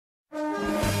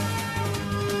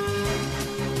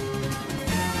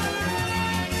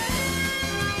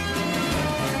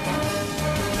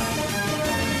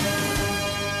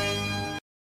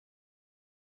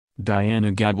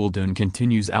Diana Gabaldon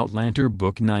continues Outlander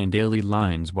Book 9 daily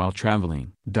lines while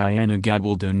traveling. Diana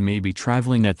Gabaldon may be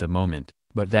traveling at the moment,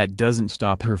 but that doesn't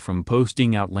stop her from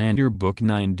posting Outlander Book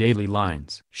 9 daily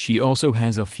lines. She also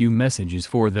has a few messages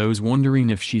for those wondering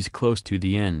if she's close to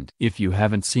the end. If you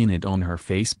haven't seen it on her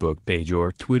Facebook page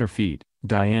or Twitter feed,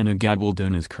 Diana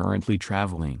Gabaldon is currently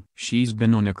traveling. She's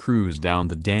been on a cruise down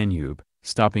the Danube,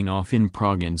 stopping off in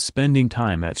Prague and spending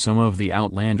time at some of the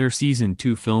Outlander Season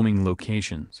 2 filming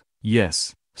locations.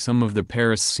 Yes, some of the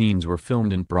Paris scenes were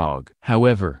filmed in Prague.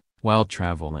 However, while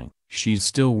traveling, she's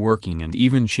still working and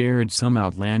even shared some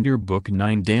Outlander Book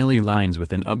 9 daily lines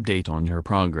with an update on her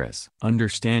progress.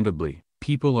 Understandably,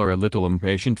 people are a little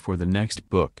impatient for the next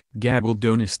book.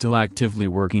 Gabaldon is still actively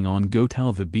working on Go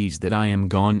Tell the Bees That I Am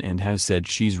Gone and has said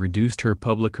she's reduced her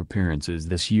public appearances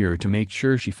this year to make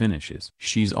sure she finishes.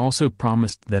 She's also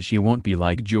promised that she won't be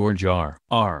like George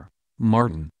R.R.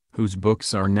 Martin, whose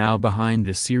books are now behind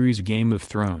the series Game of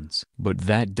Thrones. But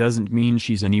that doesn't mean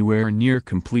she's anywhere near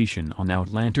completion on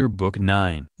Outlander Book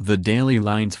 9. The daily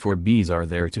lines for bees are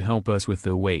there to help us with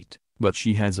the wait, but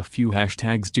she has a few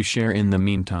hashtags to share in the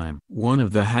meantime. One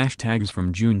of the hashtags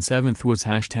from June 7th was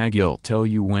hashtag "I'll tell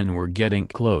you when we're getting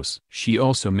close." She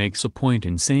also makes a point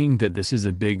in saying that this is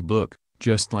a big book,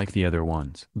 just like the other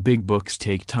ones. Big books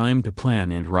take time to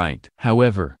plan and write.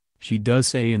 However, she does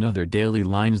say in other daily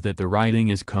lines that the writing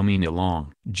is coming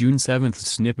along. June 7th's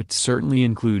snippet certainly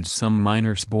includes some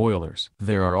minor spoilers.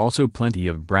 There are also plenty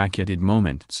of bracketed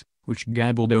moments, which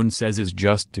Gabaldon says is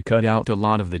just to cut out a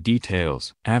lot of the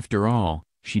details. After all,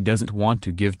 she doesn't want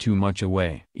to give too much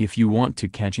away. If you want to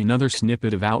catch another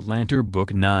snippet of Outlander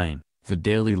Book 9, the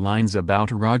daily lines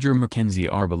about Roger Mackenzie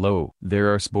are below.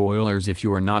 There are spoilers if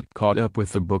you are not caught up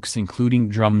with the books, including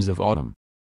Drums of Autumn,